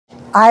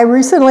I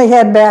recently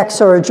had back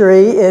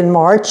surgery in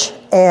March,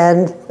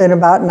 and been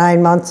about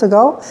 9 months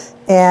ago,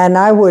 and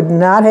I would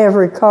not have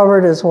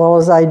recovered as well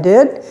as I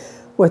did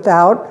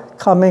without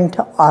coming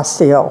to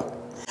Osteo.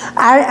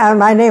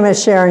 My name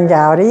is Sharon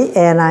Gowdy,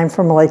 and I'm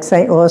from Lake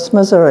St. Louis,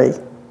 Missouri.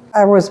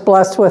 I was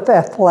blessed with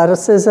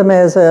athleticism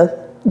as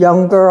a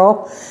young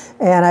girl,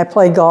 and I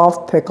played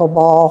golf,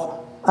 pickleball.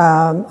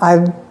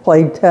 I've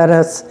played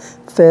tennis,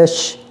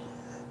 fish,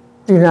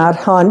 do not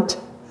hunt,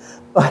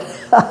 but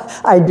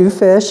I do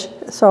fish.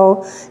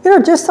 So,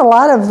 just a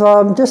lot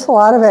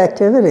of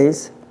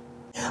activities.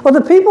 Well,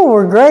 the people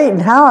were great, and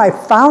how I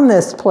found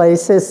this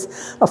place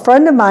is a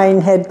friend of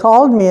mine had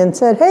called me and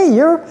said, "Hey,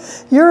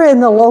 you're in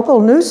the local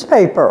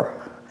newspaper.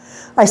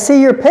 I see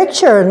your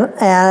picture,"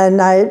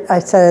 and I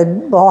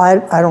said, "Well,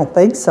 I don't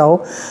think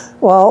so."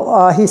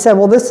 Well, he said,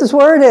 "Well, this is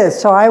where it is."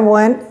 So I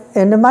went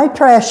into my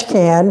trash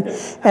can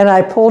and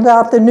I pulled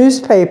out the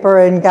newspaper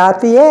and got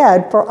the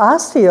ad for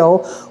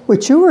Osteo,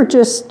 which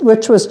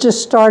was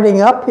just starting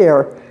up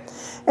here.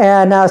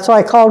 And so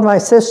I called my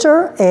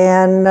sister,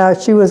 and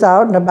she was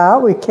out and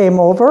about. We came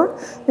over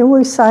and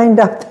we signed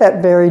up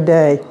that very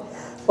day,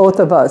 both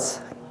of us.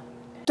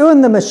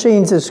 Doing the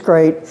machines is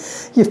great.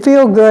 You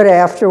feel good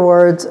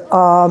afterwards.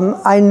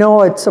 I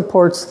know it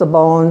supports the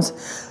bones,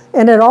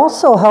 and it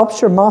also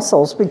helps your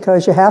muscles,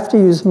 because you have to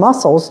use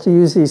muscles to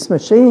use these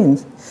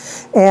machines.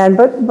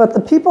 But the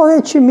people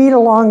that you meet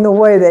along the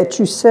way, that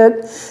you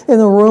sit in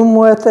the room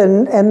with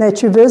and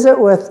that you visit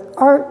with,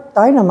 are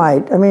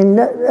dynamite. I mean,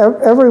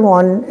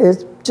 everyone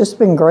has just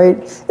been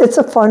great. It's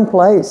a fun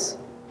place.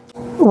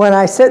 When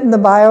I sit in the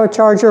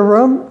biocharger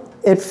room,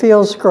 it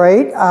feels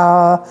great.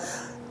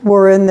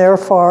 We're in there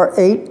for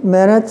 8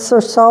 minutes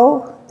or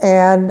so,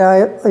 and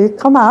you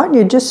come out and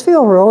you just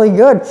feel really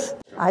good.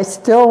 I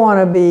still want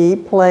to be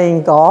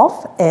playing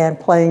golf and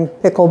playing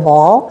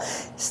pickleball,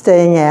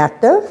 staying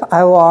active.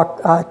 I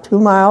walk 2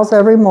 miles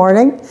every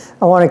morning.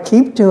 I want to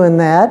keep doing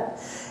that,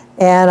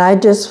 and I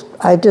just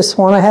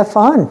want to have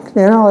fun.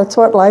 That's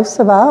what life's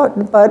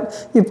about.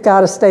 But you've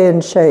got to stay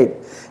in shape,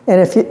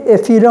 and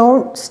if you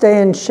don't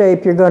stay in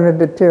shape, you're going to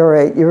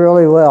deteriorate. You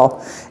really will.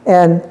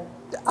 And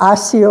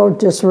Osteo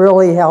just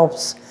really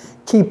helps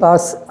keep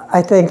us,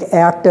 I think,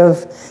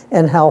 active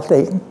and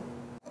healthy.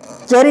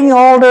 Getting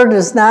older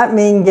does not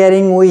mean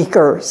getting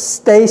weaker.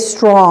 Stay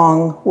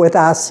strong with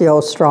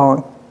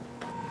OsteoStrong.